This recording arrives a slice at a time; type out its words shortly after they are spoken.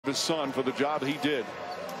his son for the job he did.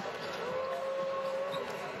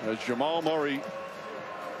 As Jamal Murray,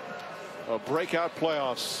 a breakout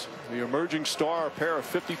playoffs, the emerging star, a pair of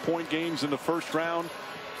 50-point games in the first round,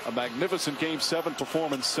 a magnificent Game 7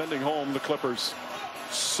 performance, sending home the Clippers.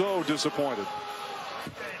 So disappointed.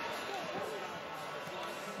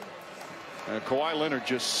 And Kawhi Leonard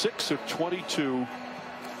just 6 of 22.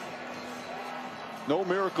 No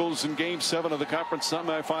miracles in Game 7 of the conference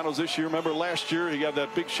semifinals this year. Remember last year he had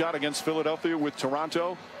that big shot against Philadelphia with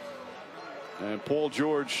Toronto. And Paul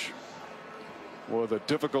George with a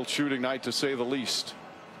difficult shooting night, to say the least.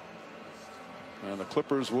 And the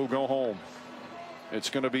Clippers will go home.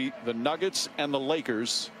 It's going to be the Nuggets and the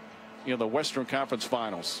Lakers in the Western Conference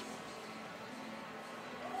Finals.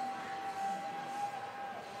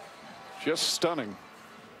 Just stunning.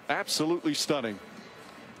 Absolutely stunning.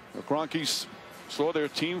 The Kroenkes saw their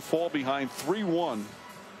team fall behind 3-1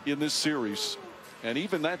 in this series. And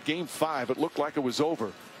even that Game 5, it looked like it was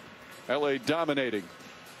over. LA dominating.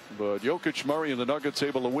 But Jokic, Murray, and the Nuggets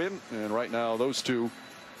able to win. And right now, those two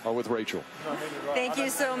are with Rachel. Thank you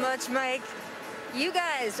so much, Mike. You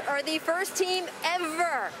guys are the first team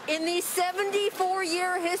ever in the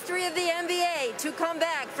 74-year history of the NBA to come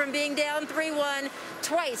back from being down 3-1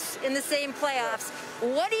 twice in the same playoffs.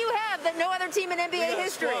 What do you have that no other team in NBA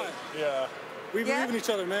history? Yeah. We believe in each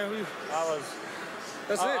other, man.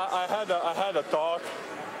 That's it. I had a talk.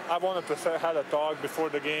 I wanted to say I had a talk before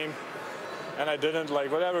the game, and I didn't.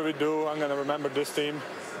 Like, whatever we do, I'm going to remember this team.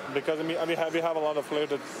 Because I mean, we have a lot of players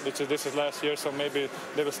that this is last year, so maybe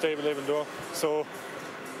they will stay, they will do. So,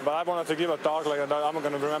 but I wanted to give a talk like that. I'm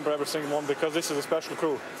going to remember every single one because this is a special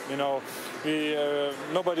crew. You know,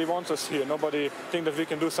 nobody wants us here. Nobody think that we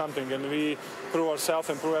can do something, and we prove ourselves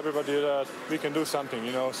and prove everybody that we can do something.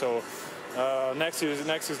 You know, so next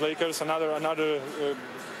is Lakers, another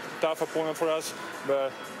tough opponent for us,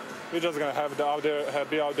 but we're just going to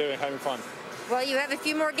be out there and having fun. Well, you have a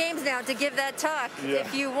few more games now to give that talk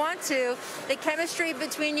if you want to. The chemistry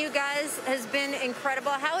between you guys has been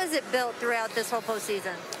incredible. How has it built throughout this whole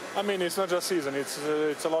postseason? I mean, it's not just season. It's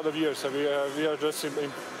a lot of years. So we are just.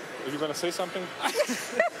 Are you going to say something?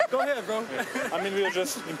 Go ahead, bro. Yeah. I mean, we are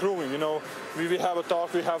just improving. You know, we have a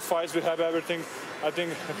talk, we have fights, we have everything. I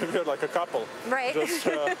think we're like a couple. Right. Just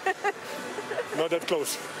not that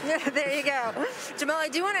close. Yeah, there you go. Jamal, I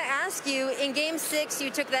do want to ask you, in Game 6, you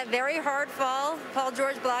took that very hard fall. Paul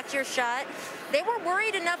George blocked your shot. They were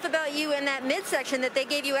worried enough about you in that midsection that they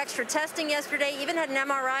gave you extra testing yesterday, even had an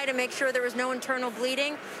MRI to make sure there was no internal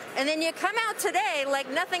bleeding. And then you come out today like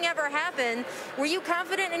nothing ever happened. Were you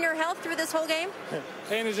confident in your health through this whole game?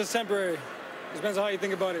 Pain is just temporary. It depends on how you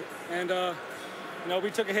think about it. And, you know,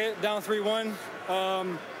 we took a hit down 3-1.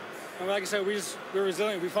 And like I said, we were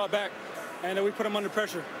resilient. We fought back. And we put them under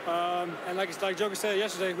pressure. And like Jokic said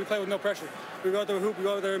yesterday, we play with no pressure. We go out there with hoop, we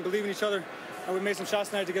go out there and believe in each other. And we made some shots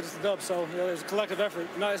tonight to get us the dub. So, you know, there's a collective effort.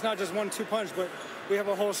 It's not just 1-2 punch, but we have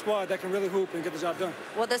a whole squad that can really hoop and get the job done.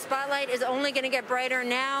 Well, the spotlight is only going to get brighter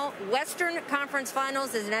now. Western Conference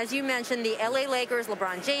Finals is, and as you mentioned, the LA Lakers,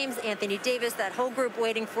 LeBron James, Anthony Davis, that whole group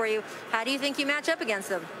waiting for you. How do you think you match up against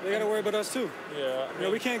them? They got to worry about us, too. Yeah. You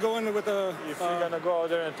know, we can't go in with a... If we're going to go out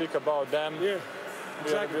there and think about them,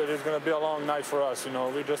 exactly. It's going to be a long night for us. You know,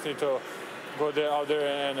 we just need to go out there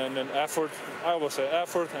and effort. I always say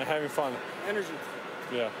effort and having fun. Energy.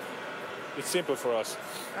 Yeah. It's simple for us.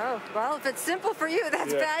 Oh, well, if it's simple for you,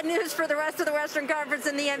 that's bad news for the rest of the Western Conference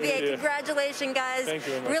and the NBA. Congratulations, guys. Thank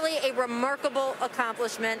you very much. Really a remarkable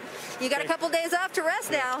accomplishment. You got a couple days off to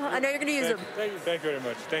rest now. I know you're going to use them. Thank you very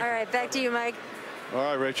much. All right, back to you, Mike. All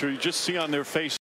right, Rachel, you just see on their face